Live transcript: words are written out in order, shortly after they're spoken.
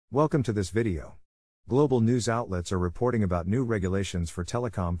Welcome to this video. Global news outlets are reporting about new regulations for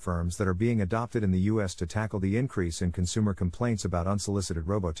telecom firms that are being adopted in the US to tackle the increase in consumer complaints about unsolicited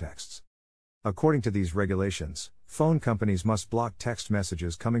robotexts. According to these regulations, phone companies must block text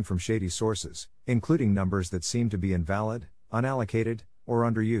messages coming from shady sources, including numbers that seem to be invalid, unallocated, or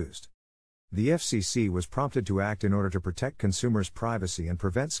underused. The FCC was prompted to act in order to protect consumers' privacy and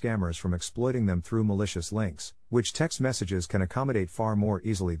prevent scammers from exploiting them through malicious links, which text messages can accommodate far more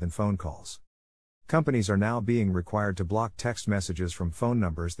easily than phone calls. Companies are now being required to block text messages from phone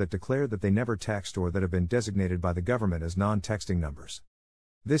numbers that declare that they never text or that have been designated by the government as non-texting numbers.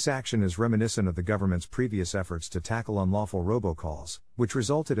 This action is reminiscent of the government's previous efforts to tackle unlawful robocalls, which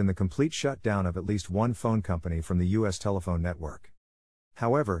resulted in the complete shutdown of at least one phone company from the US telephone network.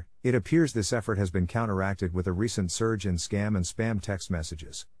 However, it appears this effort has been counteracted with a recent surge in scam and spam text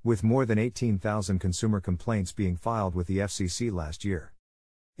messages, with more than 18,000 consumer complaints being filed with the FCC last year.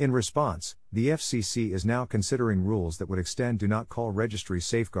 In response, the FCC is now considering rules that would extend do not call registry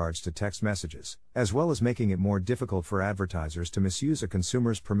safeguards to text messages, as well as making it more difficult for advertisers to misuse a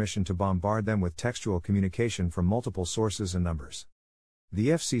consumer's permission to bombard them with textual communication from multiple sources and numbers. The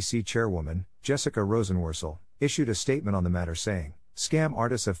FCC chairwoman, Jessica Rosenworcel, issued a statement on the matter saying, "Scam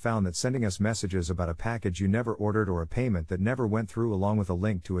artists have found that sending us messages about a package you never ordered or a payment that never went through along with a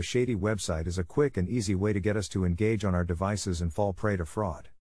link to a shady website is a quick and easy way to get us to engage on our devices and fall prey to fraud."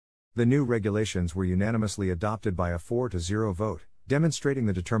 The new regulations were unanimously adopted by a 4-0 vote, demonstrating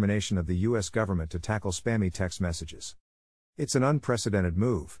the determination of the US government to tackle spammy text messages. It's an unprecedented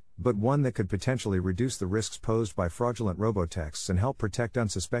move, but one that could potentially reduce the risks posed by fraudulent robotexts and help protect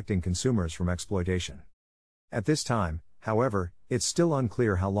unsuspecting consumers from exploitation. At this time, however, it's still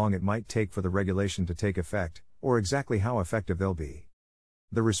unclear how long it might take for the regulation to take effect, or exactly how effective they'll be.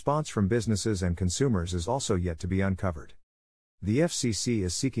 The response from businesses and consumers is also yet to be uncovered. The FCC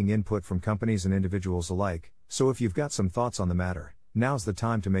is seeking input from companies and individuals alike, so if you've got some thoughts on the matter, now's the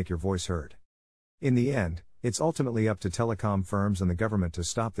time to make your voice heard. In the end, it's ultimately up to telecom firms and the government to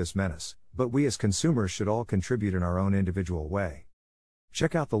stop this menace, but we as consumers should all contribute in our own individual way.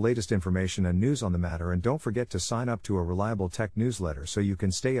 Check out the latest information and news on the matter, and don't forget to sign up to a reliable tech newsletter so you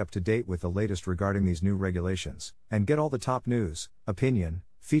can stay up to date with the latest regarding these new regulations, and get all the top news, opinion,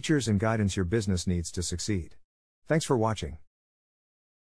 features and guidance your business needs to succeed. Thanks for watching.